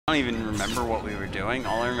don't even remember what we were doing.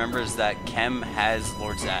 All I remember is that Kem has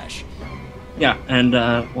Lord Zash. Yeah, and,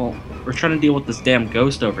 well, we're trying to deal with this damn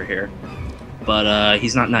ghost over here. But,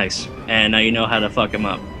 he's not nice. And now you know how to fuck him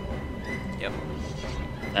up. Yep.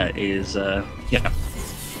 That is, yeah.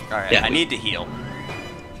 Alright, Yeah. I need to heal.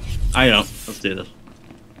 I know. Let's do this.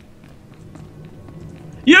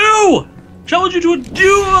 You! Challenge you to a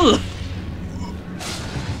duel!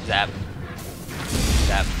 Zap.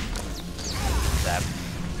 Zap. Zap.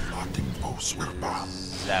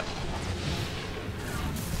 Zap.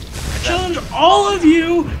 Challenge all of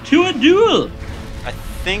you to a duel! I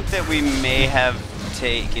think that we may have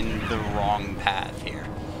taken the wrong path here.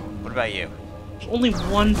 What about you? There's only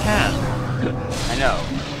one path. I know,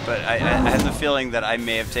 but I have the feeling that I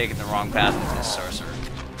may have taken the wrong path with this sorcerer.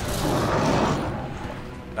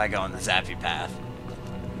 By going the zappy path.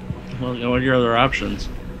 Well, you know, what are your other options?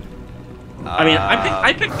 I mean,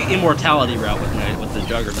 I picked the immortality route with the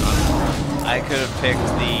Juggernaut. I could have picked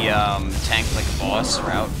the tank like a boss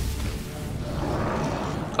route.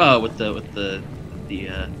 Oh, with the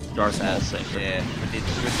Darth Maul thing. Yeah,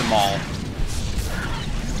 with the Maul.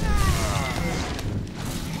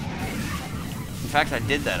 In fact, I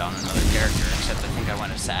did that on another character, except I think I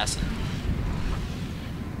went assassin.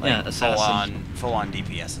 Like, yeah, assassin. Full on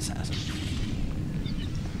DPS assassin.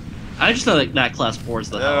 I just know that class bores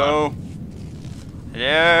the hell out.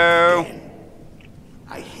 Hello.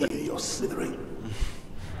 I hear you're slithering.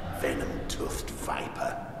 Venom-toothed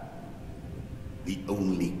viper. The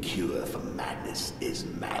only cure for madness is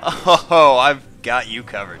madness. Oh, I've got you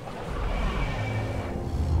covered.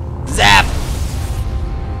 Zap!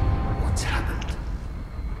 What's happened?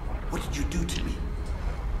 What did you do to me?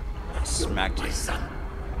 I smacked My you. son.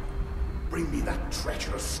 Bring me that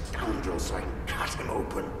treacherous scoundrel so I can cut him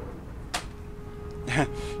open.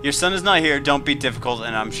 Your son is not here, don't be difficult,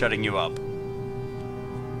 and I'm shutting you up.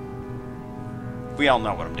 We all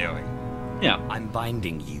know what I'm doing. Yeah. I'm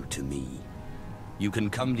binding you to me. You can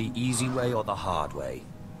come the easy way or the hard way.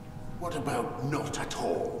 What about not at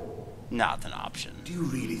all? Not an option. Do you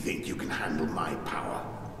really think you can handle my power?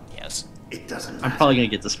 Yes. It doesn't matter. I'm probably gonna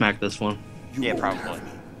get to smack this one. You Yeah, won't probably. have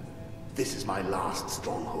me. This is my last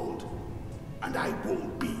stronghold, and I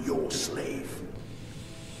won't be your slave.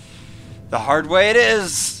 The hard way it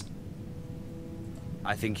is!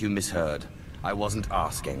 I think you misheard. I wasn't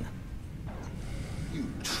asking. You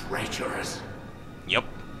treacherous. Yep.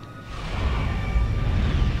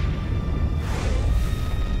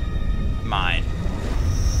 Mine.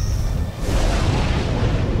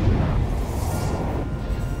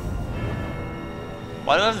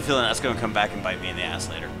 Why do I have the feeling that's going to come back and bite me in the ass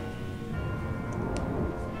later?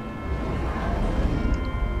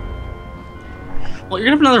 Well, you're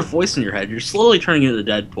gonna have another voice in your head. You're slowly turning into the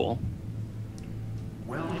Deadpool.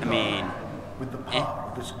 Well I mean, with the power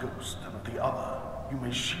of this ghost and of the other, you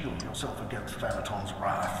may shield yourself against Thanaton's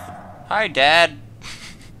wrath. Hi, Dad.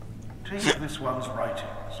 Take this one's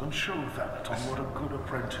writings and show Thanaton what a good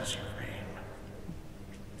apprentice you've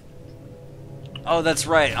been. Oh, that's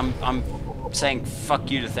right. I'm saying fuck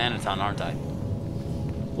you to Thanaton, aren't I?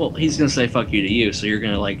 Well, he's gonna say fuck you to you, so you're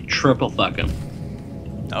gonna like triple fuck him.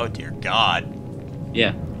 Oh dear God.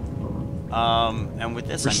 Yeah. And with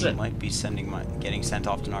this, I might be getting sent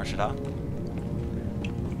off to Nar Shaddaa.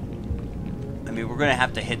 I mean, we're gonna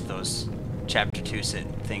have to hit those Chapter 2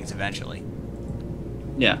 things eventually.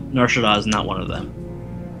 Yeah, Nar Shaddaa is not one of them.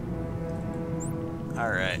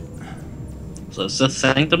 Alright. So Sith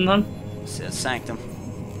Sanctum then? Sith Sanctum.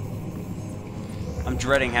 I'm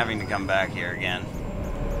dreading having to come back here again.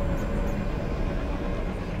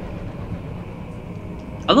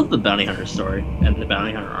 I love the bounty hunter story and the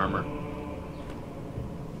bounty hunter armor.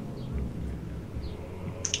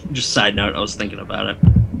 Just side note, I was thinking about it.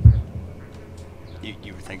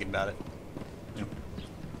 You were thinking about it? Yeah.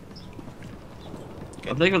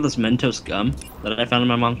 Good. I'm thinking of this Mentos gum that I found in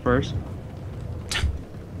my mom's purse.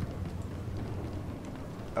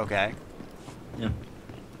 Okay. Yeah.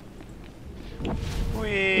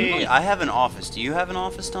 Whee! I have an office. Do you have an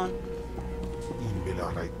office, Don?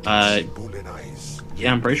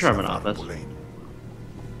 Yeah, I'm pretty sure I have an office.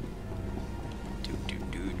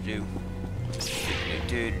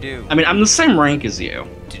 Do. I mean, I'm the same rank as you.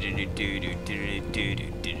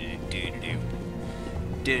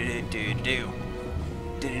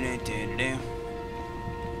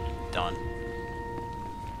 Done.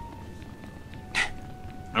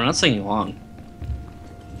 I'm not singing along.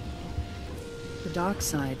 The dark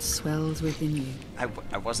side swells within you.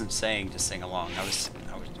 I wasn't saying to sing along. I was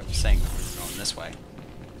saying that we were going this way.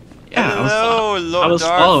 Yeah, Hello, Lord I was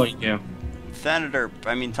Darth. following you. Thanator,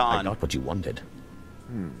 I mean I Ton. got what you wanted.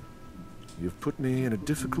 you've put me in a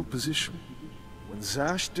difficult position. When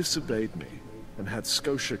Zash disobeyed me and had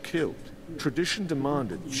Scotia killed, tradition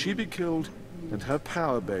demanded she be killed and her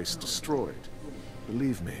power base destroyed.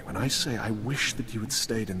 Believe me when I say I wish that you had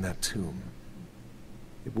stayed in that tomb.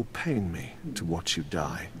 It will pain me to watch you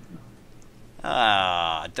die.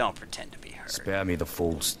 Ah, don't pretend to be hurt. Spare me the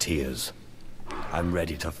false tears. I'm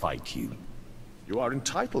ready to fight you. You are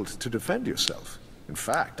entitled to defend yourself. In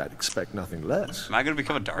fact, I'd expect nothing less. Am I going to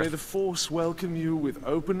become a May Darth? the Force welcome you with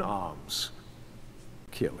open arms.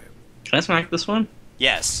 Kill him. Can I smack this one?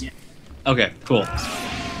 Yes. Okay, cool.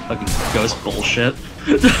 Fucking ghost bullshit.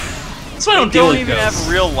 That's why I don't They deal don't with even ghosts.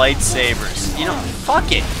 have real lightsabers. You know,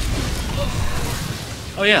 fuck it.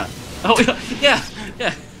 Oh yeah. Oh yeah.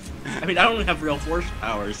 Yeah. I mean, I don't have real force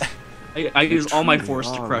powers. I use all my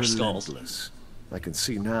force to crush skulls. Relentless. I can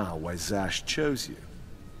see now why Zash chose you.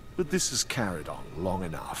 But this has carried on long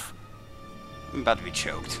enough. I'm about to be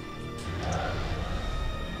choked.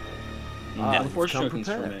 No, the force come choking's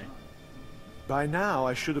for prepared. me. By now,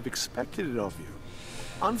 I should have expected it of you.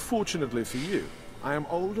 Unfortunately for you, I am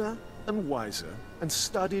older and wiser and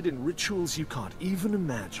studied in rituals you can't even I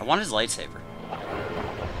imagine. want his lightsaber.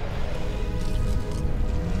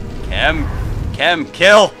 Kem,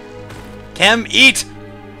 kill! Kem, eat!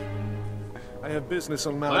 I have business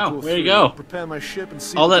on Malachor Wow, there you 3. go. Prepare my ship and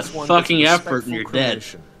see All that that this one fucking gets effort and respectful you're dead.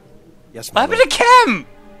 cremation. Yes, What happened to Kem?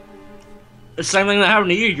 The same thing that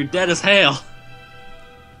happened to you. You're dead as hell.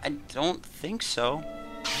 I don't think so.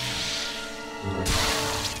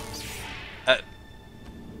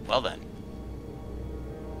 Well then.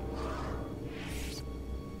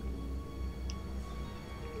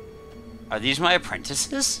 Are these my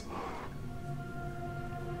apprentices?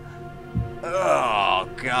 Oh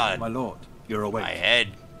god. My lord, you're awake. My head.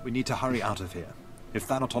 We need to hurry out of here. If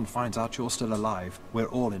Thanaton finds out you're still alive, we're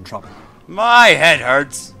all in trouble. My head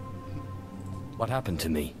hurts. What happened to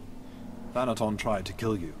me? Thanaton tried to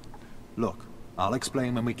kill you. Look, I'll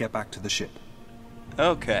explain when we get back to the ship.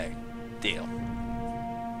 Okay. Deal.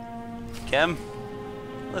 Kem,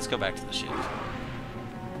 let's go back to the ship.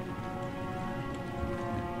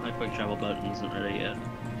 My quick travel button isn't ready yet.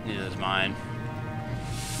 Neither is mine.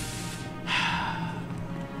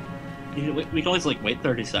 We can always like wait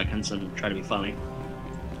 30 seconds and try to be funny.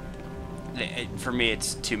 For me,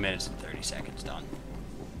 it's 2 minutes and 30 seconds done.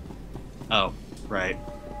 Oh, right.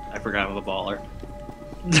 I forgot I'm a baller.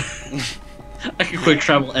 I can quick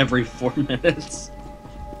travel every 4 minutes.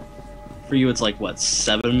 For you, it's like, what,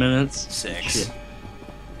 7 minutes? 6. Shit.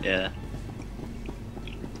 Yeah.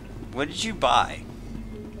 What did you buy?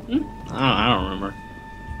 I don't remember.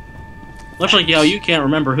 Much like how you can't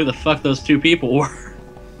remember who the fuck those two people were.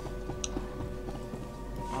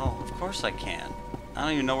 Oh, of course I can. I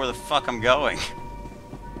don't even know where the fuck I'm going.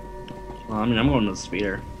 Well, I mean, I'm going to the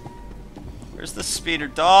speeder. Where's the speeder?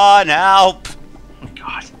 Dawn, help! Oh,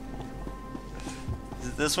 God. Is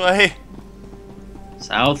it this way?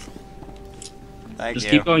 South? Thank Just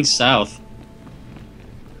you. keep going south.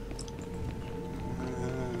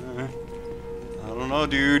 I don't know,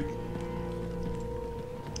 dude.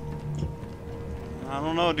 I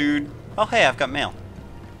don't know, dude. Oh, hey, I've got mail.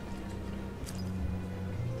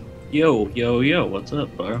 Yo, yo, yo, what's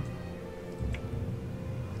up, bro?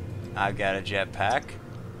 I've got a jetpack.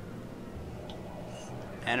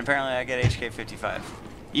 And apparently I get HK-55.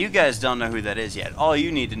 You guys don't know who that is yet. All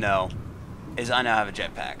you need to know is I now have a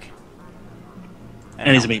jetpack.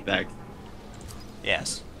 And he's a meatbag.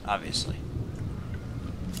 Yes, obviously.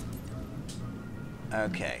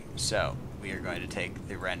 Okay, so we are going to take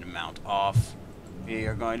the random mount off. We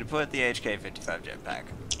are going to put the HK-55 jetpack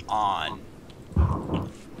on.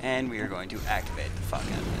 And we are going to activate the fuck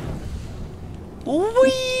out of it.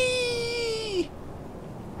 Whee!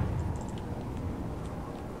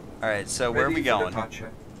 Alright, so where are we going?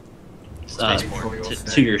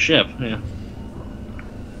 To your ship, yeah.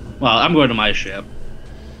 Well, I'm going to my ship,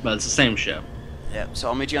 but it's the same ship. Yep, so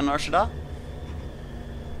I'll meet you on Nar Shaddaa?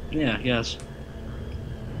 Yeah, yes.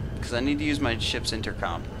 Because I need to use my ship's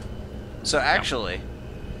intercom. So actually,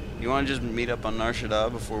 you want to just meet up on Nar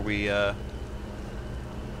Shaddaa before we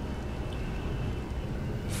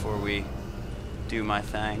do my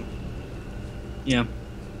thing? Yeah.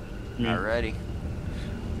 Alrighty.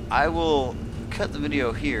 I will cut the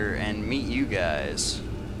video here and meet you guys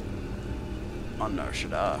on Nar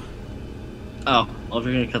Shaddaa. Oh, well, if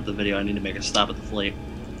you're gonna cut the video, I need to make a stop at the fleet.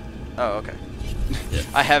 Oh, okay. Yeah.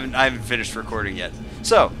 I haven't finished recording yet.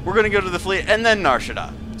 So we're gonna go to the fleet and then Nar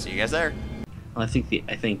Shaddaa. See you guys there. I think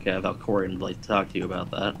Valkorian would like to talk to you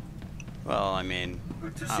about that. Well, I mean,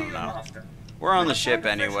 I don't know. We're on the ship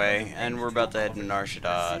anyway, and we're about to head to Nar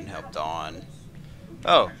Shaddaa and help Dawn.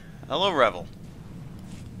 Oh, Hello, Revel.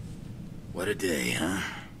 What a day, huh?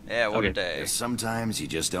 Yeah, what a day. Sometimes you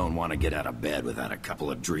just don't want to get out of bed without a couple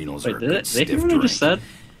of adrenals Wait, or a did good they hear stiff what I drink. just said?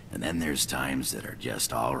 And then there's times that are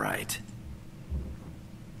just all right.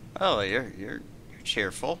 Oh, you're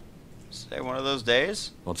cheerful. Say one of those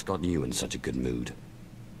days. What's got you in such a good mood?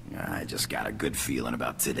 I just got a good feeling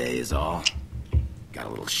about today is all. Got a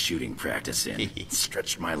little shooting practice in.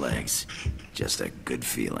 Stretched my legs. Just a good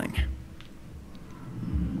feeling.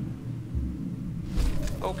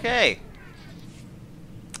 Okay.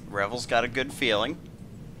 Revel's got a good feeling.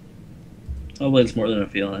 Oh, but it's more than a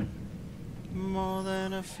feeling. More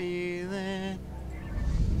than a feeling.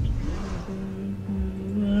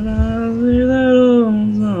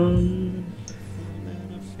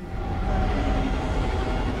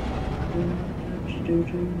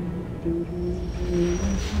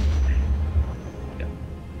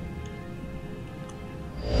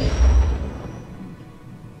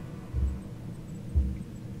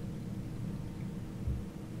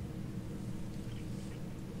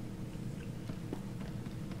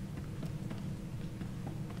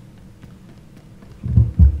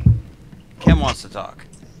 Kim wants to talk.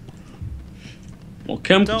 Well,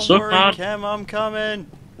 Kim, Don't so worry, not. Kim, I'm coming.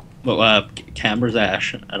 Well, Cam, where's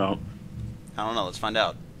Ash? I don't know. Let's find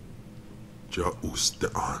out. If you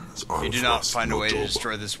do not find a way to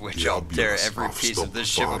destroy this witch, I'll tear every piece of this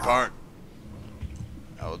ship apart.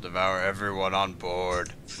 I will devour everyone on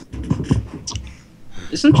board.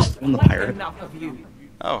 Isn't just on the pirate?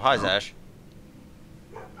 Oh, hi, Zash.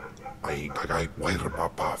 It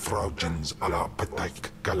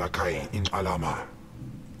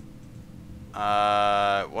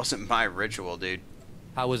wasn't my ritual, dude.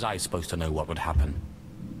 How was I supposed to know what would happen?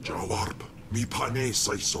 Mi pane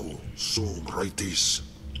saiso sum raitis.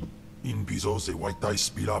 In piso se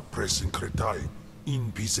waitais bila presin cretai.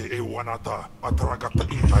 In pise e wanata atragata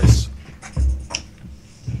intais.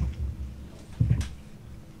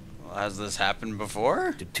 Well, has this happened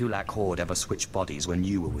before? Did Tulak Horde ever switch bodies when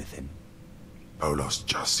you were with him? Aulas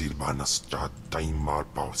jasir manas ja taimar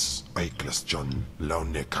paus. Aiklas John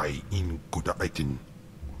launekai in kuda aitin.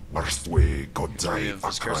 Marstwe godzai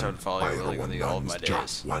akran byrawanans ja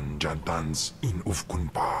wan jantans in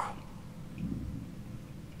ufkunpa.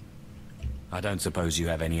 I don't suppose you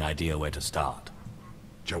have any idea where to start.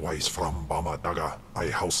 Jawais from Bamadaga, I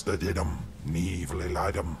housed them, ni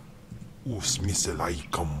vleladam, us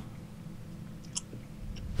miselaikum.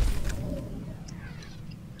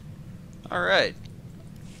 Alright.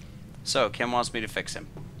 So, Kim wants me to fix him.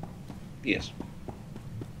 Yes.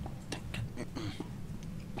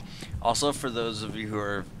 Also, for those of you who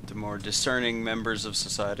are the more discerning members of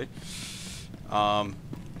society,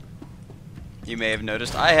 you may have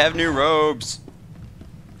noticed I have new robes.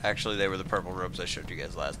 Actually, they were the purple robes I showed you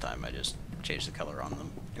guys last time. I just changed the color on them.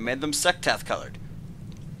 I made them Sectath colored.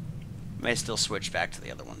 May still switch back to the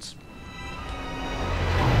other ones.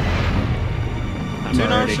 I'm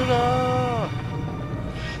ready.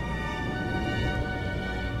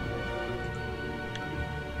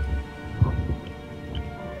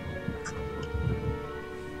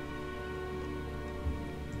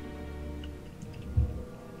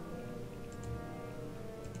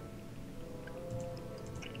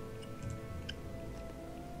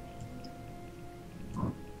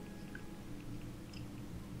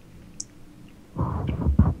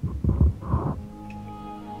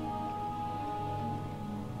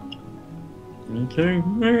 Take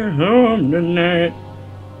me home tonight.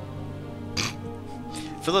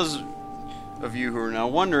 For those of you who are now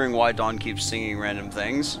wondering why Dawn keeps singing random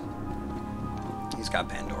things, he's got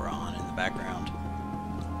Pandora on in the background.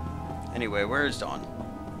 Anyway, where is Dawn?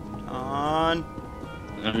 Dawn?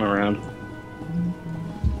 I'm around.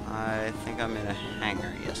 I think I'm in a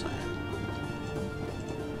hangar. Yes, I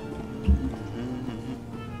am.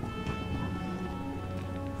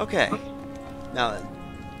 Okay. Now then.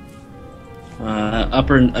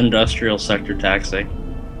 Upper industrial sector taxi.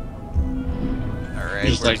 Alright,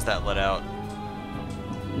 Just where's like- that let out?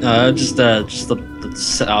 Just the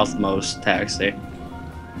southmost taxi.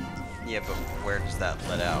 Yeah, but where does that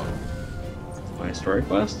let out? My story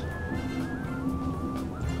quest.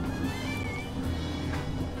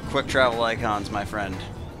 Quick travel icons, my friend.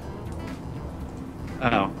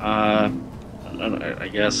 Oh, I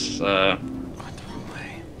guess, Went the wrong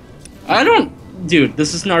way. I don't... Dude,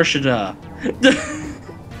 this is Narshada. I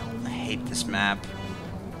hate this map.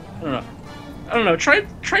 I don't know. Try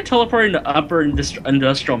teleporting to Upper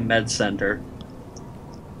Industrial Med Center.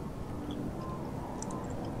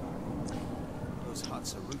 Those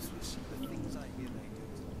huts are ruthless. The things I hear they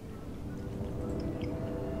do.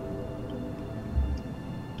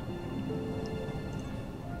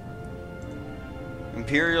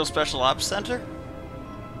 Imperial Special Ops Center?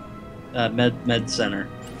 Med Center.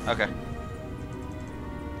 Okay.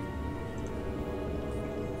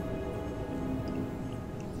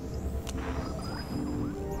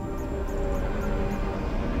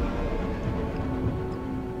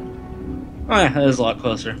 Oh yeah, that is a lot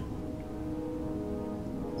closer.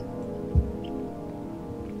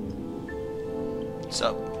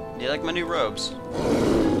 So, do you like my new robes?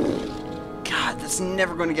 God, that's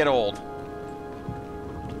never going to get old.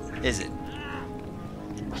 Is it?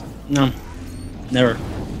 No. Never.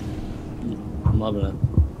 I'm loving it.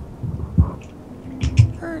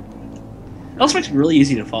 Hurt. It also makes it really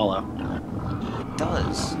easy to follow. It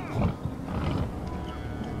does.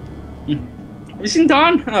 Have you seen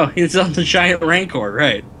Dawn? Oh, he's on the giant Rancor,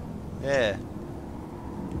 right. Yeah.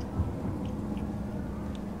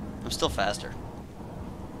 I'm still faster.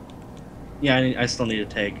 Yeah, I still need to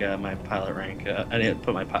take my pilot rank. I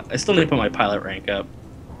still need to put my pilot rank up.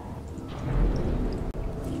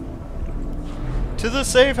 To the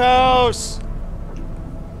safe house.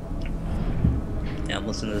 Yeah,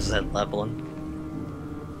 listen to Zed leveling.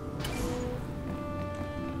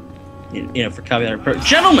 You know, for caveat,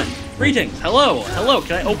 gentlemen, greetings. Hello, hello.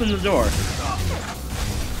 Can I open the door?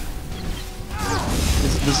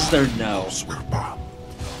 This is their no.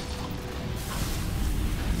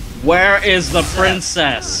 Where is the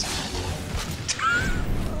princess?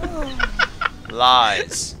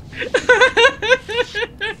 Lies.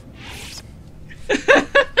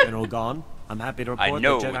 General Gone, I'm happy to report I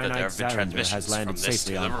know that Jedi that there Knight have been Zarender transmissions has landed from this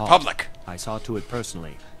safely to on the Hoth. Republic. I saw to it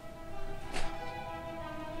personally.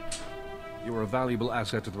 You are a valuable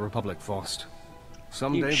asset to the Republic, Faust.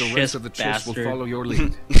 Someday You the rest of the Chiss will bastard. follow your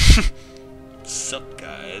lead. Sup,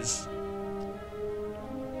 guys?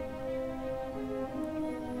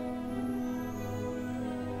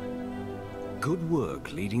 Good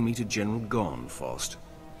work leading me to General Gone, Faust.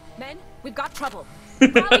 Men, we've got trouble.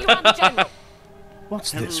 Rally around the general.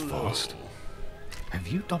 What's this, Faust? Have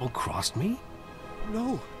you double-crossed me?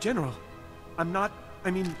 No, General. I'm not...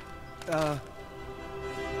 I mean,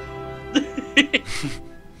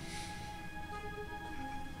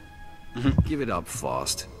 Give it up,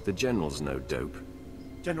 Faust. The General's no dope.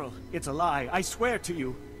 General, it's a lie. I swear to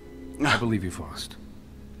you. I believe you, Faust.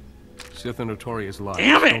 Sith and Notorious lies.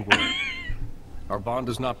 Damn it! Don't worry. Our bond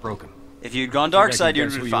is not broken. If you'd gone dark side, you'd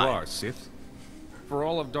Guess have who been you fine. are, Sith. For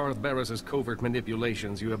all of Darth Barris's covert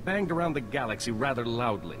manipulations, you have banged around the galaxy rather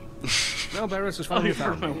loudly. Now Barris has finally for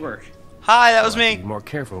found my you. work. Hi, that was I'll have to me. Be more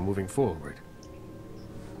careful moving forward.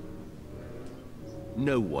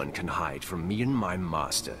 No one can hide from me and my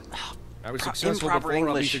master. I was successful improper before, I'll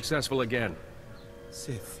be English. successful again.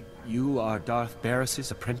 Sith, you are Darth Barris's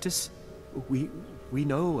apprentice? We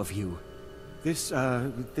know of you. This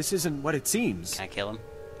isn't what it seems. Can I kill him?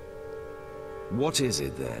 What is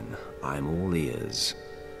it then? I'm all ears.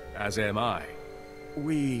 As am I.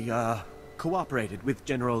 We, cooperated with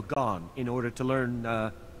General Gone in order to learn,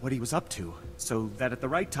 what he was up to, so that at the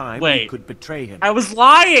right time we Wait. could betray him. I was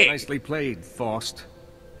lying! Nicely played, Faust.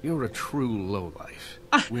 You're a true lowlife.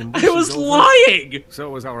 When I this was is over, lying!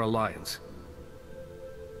 So is our alliance.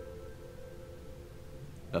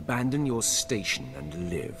 Abandon your station and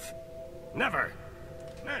live. Never!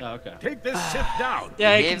 Oh, okay. Take this Sith down!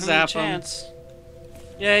 Yeah, you Gave can him a zap him. chance.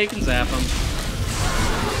 Yeah, you can zap him.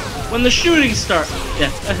 When the shooting starts, yeah,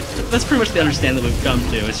 that's pretty much the understanding that we've come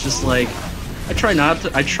to. It's just like I try not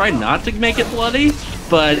to make it bloody,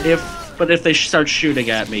 but if they start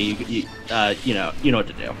shooting at me, you know what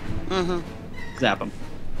to do. Mm-hmm. Zap them.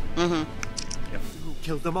 Mm-hmm. You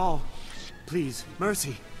killed them all. Please,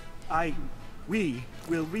 mercy. We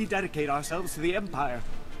will rededicate ourselves to the Empire.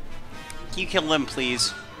 Can you kill them,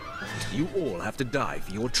 please? You all have to die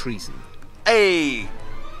for your treason. Hey!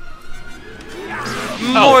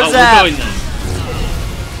 More More zap! We're doing this.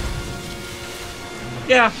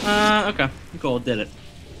 Yeah, okay. Cool, did it.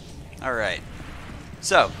 Alright.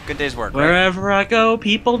 So, good day's work, right? Wherever I go,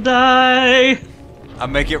 people die! I'll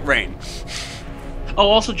make it rain. Oh,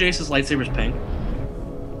 also Jace's lightsaber's pink.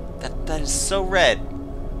 That is so red.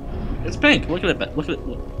 It's pink. Look at it. Look at it.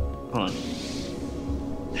 Look. Hold on.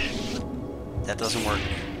 That doesn't work.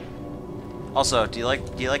 Also, do you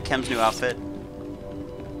like Kem's new outfit?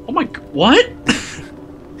 Oh my. What?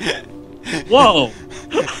 Whoa.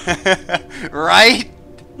 Right?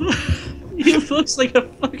 He looks like a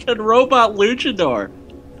fucking robot luchador.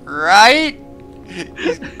 Right?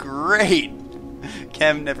 He's great.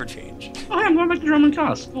 Kem never changed. Oh, yeah, I'm going back to Roman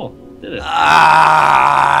Cos. Cool. Did it.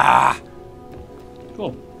 Ah!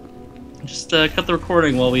 Cool. Just cut the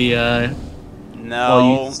recording while we.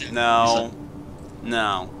 No.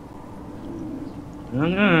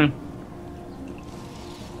 Okay.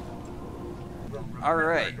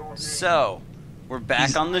 Alright, so we're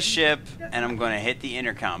back on the ship, and I'm going to hit the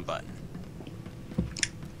intercom button.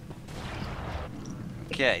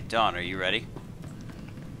 Okay, Dawn, are you ready?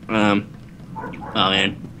 Oh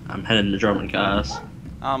man, I'm heading to German cause.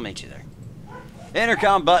 I'll meet you there.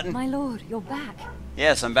 Intercom button! My lord, you're back.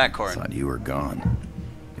 Yes, I'm back, Corin. Thought you were gone.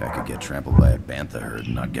 I could get trampled by a bantha herd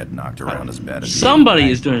and not get knocked around as bad as somebody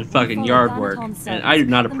is doing fucking yard work, and I do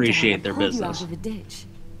not appreciate their business. You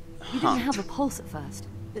didn't have a pulse at first,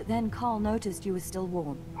 but then Carl noticed you were still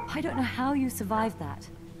warm. I don't know how you survived that.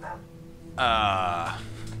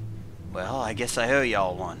 Well, I guess I owe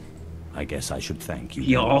y'all one. I guess I should thank you.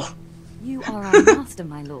 Y'all. You are our master,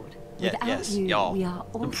 my lord. Yeah, Without yes, you, y'all. we are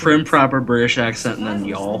all The prim proper British accent and then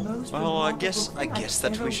y'all. Well, I guess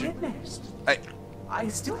that we should. I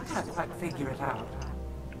still can't quite figure it out.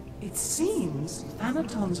 It seems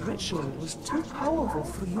Thanaton's ritual was too powerful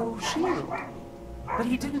for your shield. But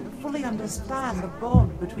he didn't fully understand the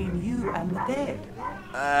bond between you and the dead.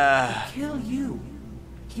 To kill you,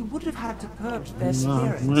 he would have had to purge their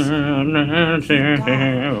spirits. You died,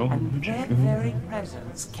 and their very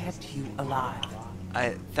presence kept you alive.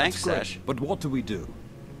 Thanks, Sash. But what do?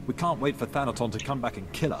 We can't wait for Thanaton to come back and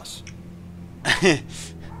kill us.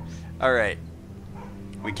 Alright.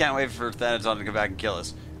 We can't wait for Thanaton to come back and kill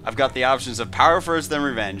us. I've got the options of power first, then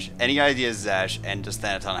revenge. Any ideas, Zash? And does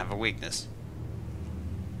Thanaton have a weakness?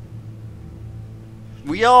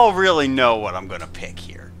 We all really know what I'm gonna pick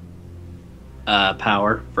here.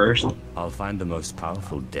 Power first. I'll find the most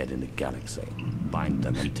powerful dead in the galaxy, bind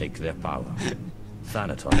them and take their power.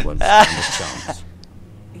 Thanaton won't stand a chance.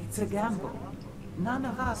 It's a gamble. None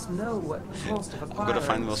of us know what the cost of a I'm gonna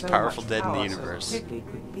find the most powerful dead in the universe.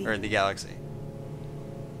 Or in the galaxy.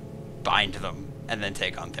 Bind them, and then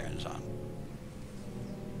take on Thanaton.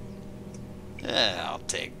 I'll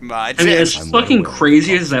take my chance. I mean, as fucking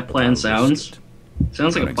crazy as that plan sounds,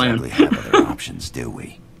 sounds like a plan. We don't exactly have other options, do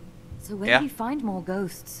we? So where do you find more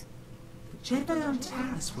ghosts? The Jedi on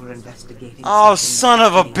Taris were investigating. Oh, son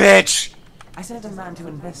of a bitch! I sent a man to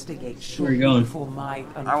investigate Where are you going? before my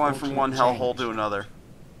I went from one hellhole to another.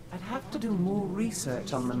 I'd have to do more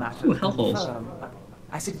research on the matter Ooh, to hellholes. confirm, but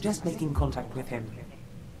I suggest making contact with him.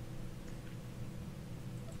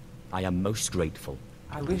 I am most grateful.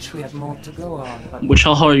 I wish we had more to go on, but Which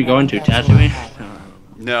hellhole are you going to, Tatooine?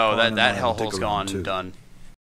 No, that hellhole's gone and done.